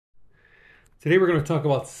Today we're going to talk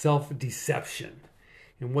about self-deception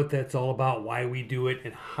and what that's all about, why we do it,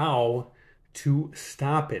 and how to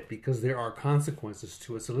stop it, because there are consequences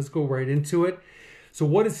to it. So let's go right into it. So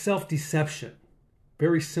what is self-deception?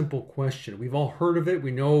 Very simple question. We've all heard of it.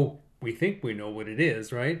 We think we know what it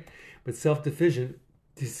is, right? But self-deception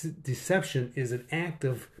is an act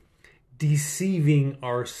of deceiving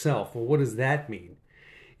ourselves. Well, what does that mean?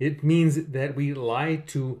 It means that we lie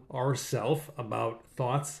to ourselves about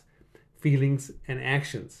thoughts, feelings, and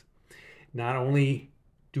actions. Not only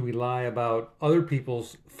do we lie about other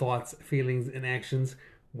people's thoughts, feelings, and actions,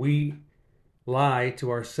 we lie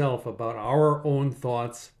to ourselves about our own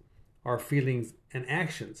thoughts, our feelings, and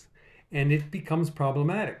actions. And it becomes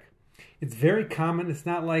problematic. It's very common. It's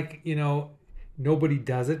not like, nobody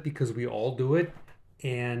does it, because we all do it.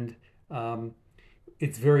 And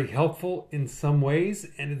it's very helpful in some ways,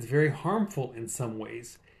 and it's very harmful in some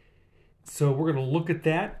ways. So we're going to look at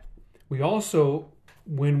that. We also,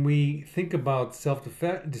 when we think about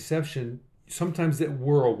self-deception, sometimes that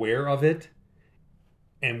we're aware of it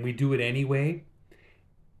and we do it anyway.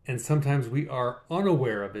 And sometimes we are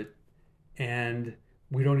unaware of it and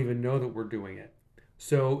we don't even know that we're doing it.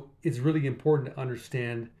 So it's really important to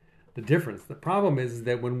understand the difference. The problem is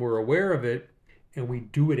that when we're aware of it and we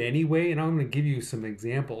do it anyway, and I'm going to give you some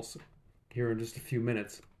examples here in just a few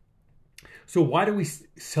minutes. So why do we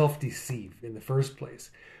self-deceive in the first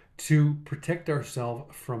place? To protect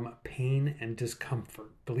ourselves from pain and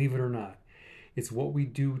discomfort. Believe it or not, it's what we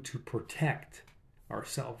do to protect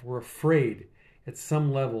ourselves. We're afraid at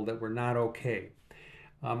some level that we're not okay.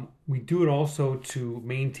 We do it also to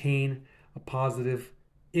maintain a positive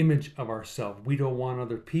image of ourselves. We don't want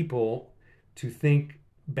other people to think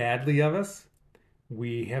badly of us.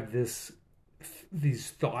 We have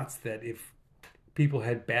these thoughts that if people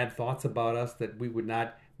had bad thoughts about us, that we would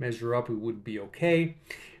not measure up, we wouldn't be okay.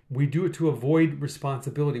 We do it to avoid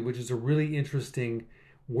responsibility, which is a really interesting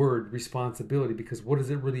word, responsibility, because what does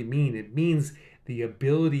it really mean? It means the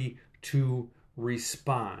ability to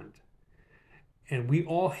respond. And we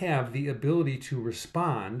all have the ability to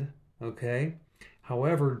respond, okay?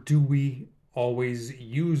 However, do we always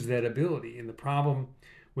use that ability? And the problem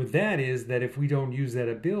with that is that if we don't use that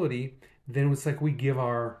ability, then it's like we give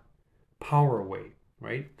our power away,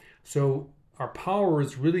 right? So our power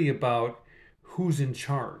is really about who's in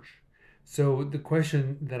charge. So the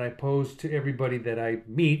question that I pose to everybody that I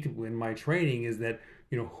meet in my training is that,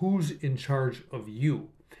 who's in charge of you?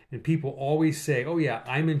 And people always say, oh yeah,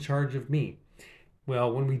 I'm in charge of me.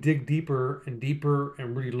 Well, when we dig deeper and deeper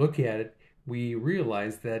and really look at it, people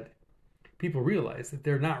realize that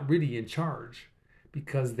they're not really in charge,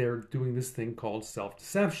 because they're doing this thing called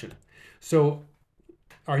self-deception. So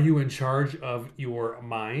are you in charge of your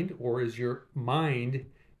mind, or is your mind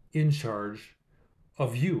in charge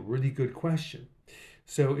of you? Really good question.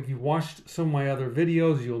 So if you've watched some of my other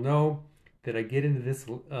videos, you'll know that I get into this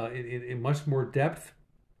in much more depth,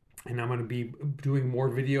 and I'm going to be doing more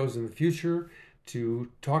videos in the future to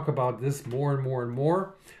talk about this more and more and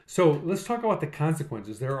more. So let's talk about the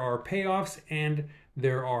consequences. There are payoffs and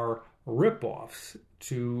there are rip-offs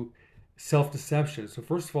to self-deception. So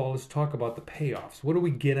first of all, let's talk about the payoffs. What do we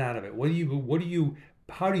get out of it?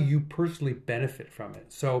 How do you personally benefit from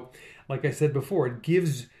it? So, like I said before, it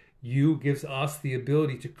gives us the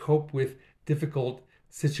ability to cope with difficult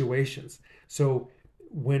situations. So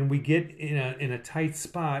when we get in a tight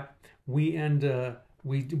spot, we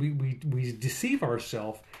deceive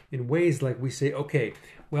ourselves in ways like we say, okay,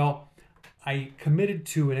 well, I committed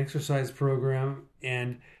to an exercise program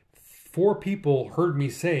and 4 people heard me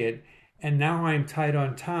say it, and now I'm tight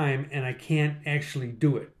on time and I can't actually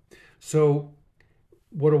do it. So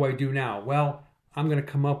what do I do now? Well, I'm going to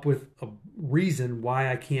come up with a reason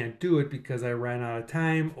why I can't do it, because I ran out of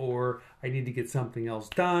time, or I need to get something else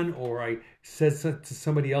done, or I said to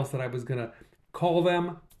somebody else that I was going to call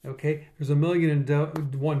them. Okay, there's a million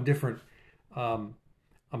and one different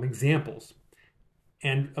examples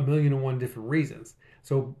and a million and one different reasons.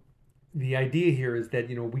 So the idea here is that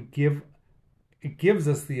it gives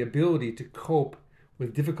us the ability to cope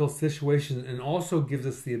with difficult situations, and also gives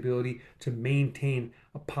us the ability to maintain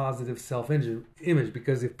a positive self-image.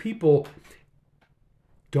 Because if people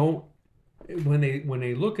don't, when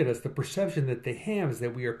they look at us, the perception that they have is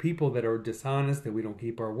that we are people that are dishonest, that we don't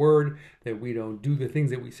keep our word, that we don't do the things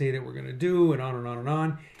that we say that we're going to do, and on and on and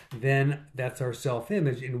on, then that's our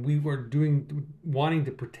self-image, and we are wanting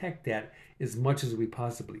to protect that as much as we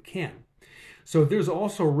possibly can. So there's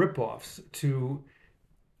also rip-offs to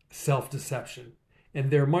self-deception. And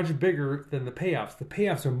they're much bigger than the payoffs. The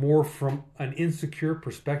payoffs are more from an insecure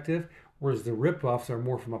perspective, whereas the rip-offs are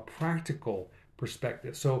more from a practical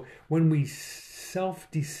perspective. So when we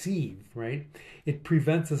self-deceive, right, it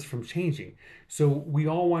prevents us from changing. So we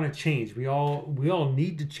all want to change. We all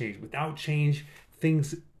need to change. Without change,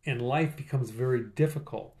 things in life becomes very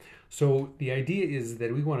difficult. So the idea is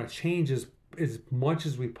that we want to change as much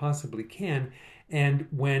as we possibly can. And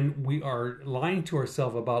when we are lying to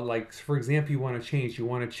ourselves about, like, for example, you want to change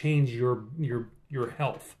your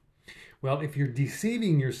health. Well, if you're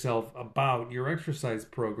deceiving yourself about your exercise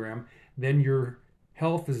program, then your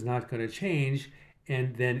health is not going to change,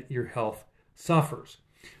 and then your health suffers.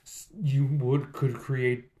 You could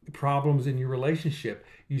create problems in your relationship.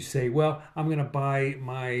 You say, well, I'm going to buy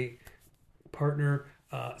my partner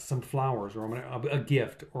some flowers, or a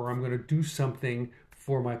gift, or I'm going to do something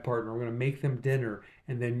for my partner. I'm going to make them dinner,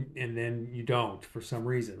 and then you don't for some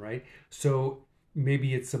reason, right? So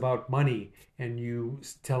maybe it's about money, and you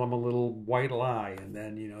tell them a little white lie, and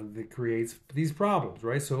then that creates these problems,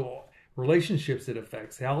 right? So relationships, it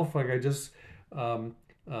affects health, like I just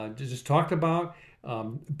talked about,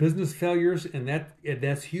 business failures, and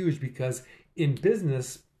that's huge, because in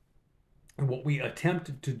business, what we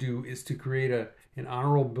attempt to do is to create an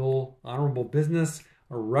honorable business,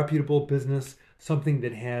 a reputable business, something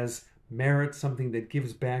that has merit, something that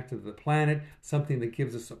gives back to the planet, something that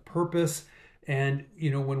gives us a purpose. And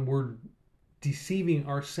when we're deceiving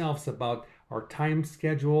ourselves about our time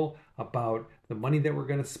schedule, about the money that we're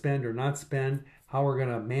going to spend or not spend, how we're going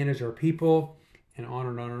to manage our people, and on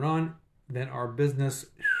and on and on, then our business,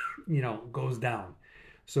 goes down.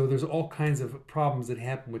 So there's all kinds of problems that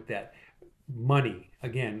happen with that. Money,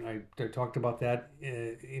 again, I talked about that.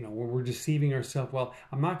 When we're deceiving ourselves, well,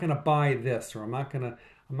 I'm not going to buy this, or I'm not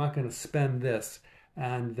going to spend this,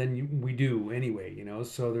 and then we do anyway.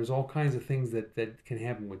 So there's all kinds of things that can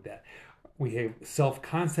happen with that. We have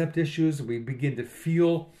self-concept issues. We begin to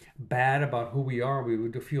feel bad about who we are. We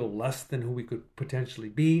would feel less than who we could potentially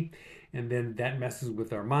be, and then that messes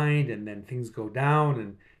with our mind, and then things go down,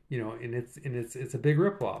 and it's a big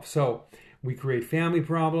ripoff. So we create family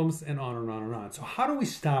problems, and on and on and on. So how do we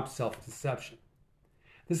stop self-deception?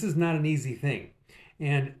 This is not an easy thing.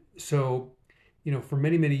 And so, for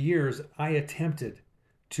many, many years, I attempted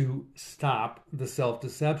to stop the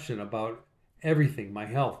self-deception about everything: my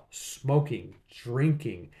health, smoking,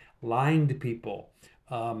 drinking, lying to people,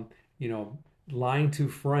 lying to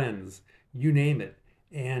friends, you name it.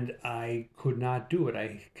 And I could not do it.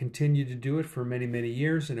 I continued to do it for many, many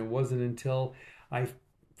years, and it wasn't until I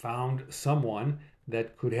found someone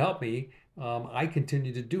that could help me, I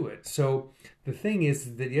continued to do it. So the thing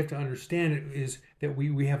is that you have to understand is that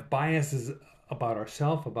we have biases about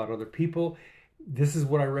ourselves, about other people. This is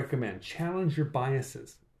what I recommend. Challenge your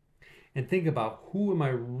biases and think about, who am I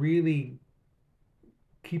really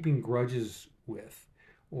keeping grudges with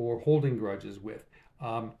or holding grudges with?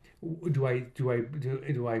 Do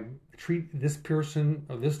I treat this person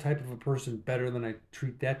or this type of a person better than I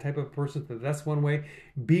treat that type of person? So that's one way.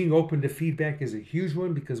 Being open to feedback is a huge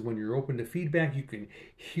one, because when you're open to feedback, you can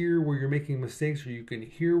hear where you're making mistakes, or you can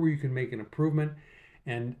hear where you can make an improvement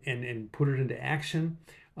and put it into action.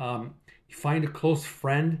 Find a close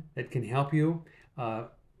friend that can help you. A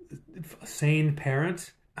sane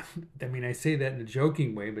parent. I mean, I say that in a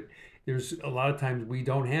joking way, but there's a lot of times we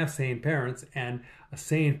don't have sane parents, and a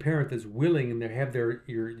sane parent that's willing and they have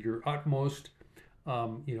your utmost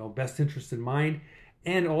best interest in mind,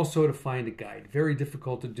 and also to find a guide. Very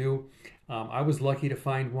difficult to do. I was lucky to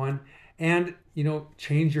find one. And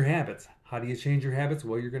change your habits. How do you change your habits?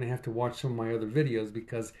 Well, you're going to have to watch some of my other videos,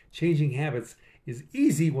 because changing habits is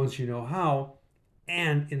easy once you know how,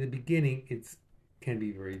 and in the beginning it can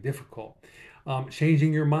be very difficult.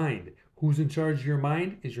 Changing your mind. Who's in charge of your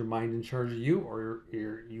mind? Is your mind in charge of you, or are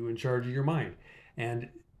you in charge of your mind? And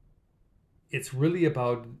it's really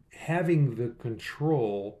about having the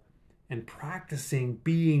control and practicing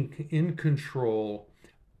being in control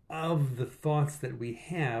of the thoughts that we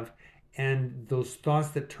have, and those thoughts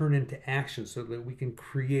that turn into action, so that we can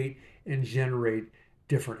create and generate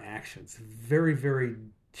different actions. Very, very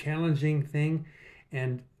challenging thing.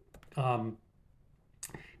 And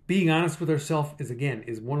being honest with ourselves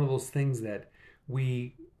is one of those things that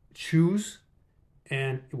we choose.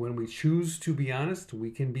 And when we choose to be honest,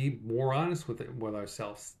 we can be more honest with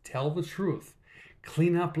ourselves. Tell the truth.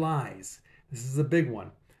 Clean up lies. This is a big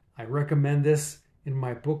one. I recommend this in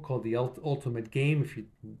my book called The Ultimate Game. If you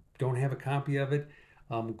don't have a copy of it,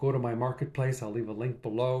 go to my marketplace. I'll leave a link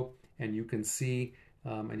below, and you can see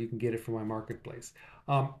and you can get it from my marketplace.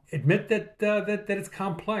 Admit that it's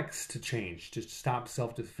complex to change, to stop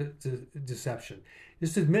self-deception.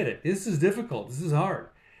 Just admit it. This is difficult. This is hard.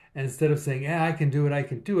 And instead of saying, I can do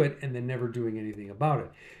it, and then never doing anything about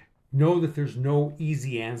it. know that there's no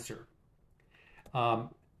easy answer.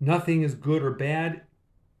 Nothing is good or bad.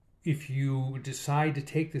 If you decide to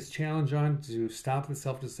take this challenge on to stop the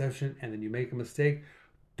self-deception and then you make a mistake,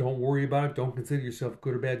 don't worry about it. Don't consider yourself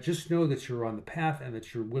good or bad. Just know that you're on the path and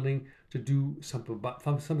that you're willing to do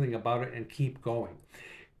something about it and keep going.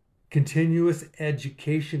 Continuous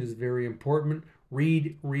education is very important.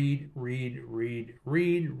 Read. Watch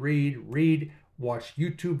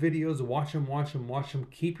YouTube videos. Watch them.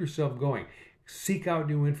 Keep yourself going. Seek out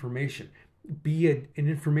new information. Be an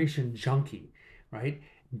information junkie, right?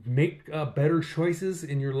 Make better choices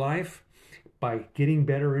in your life by getting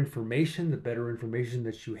better information. The better information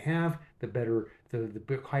that you have,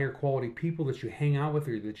 the higher quality people that you hang out with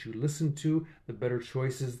or that you listen to, the better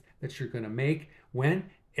choices that you're going to make. When?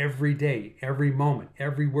 Every day, every moment,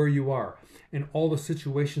 everywhere you are, in all the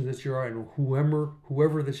situations that you are, and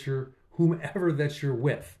whomever that you're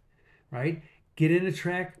with, right? Get in a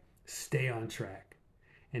track, stay on track.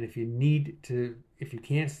 And if you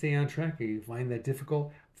can't stay on track or you find that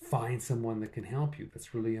difficult, find someone that can help you.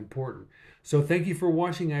 That's really important. So thank you for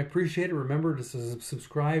watching. I appreciate it. Remember to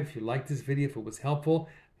subscribe if you liked this video. If it was helpful,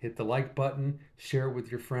 hit the like button, share it with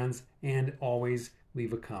your friends, and always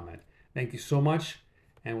leave a comment. Thank you so much,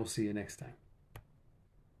 and we'll see you next time.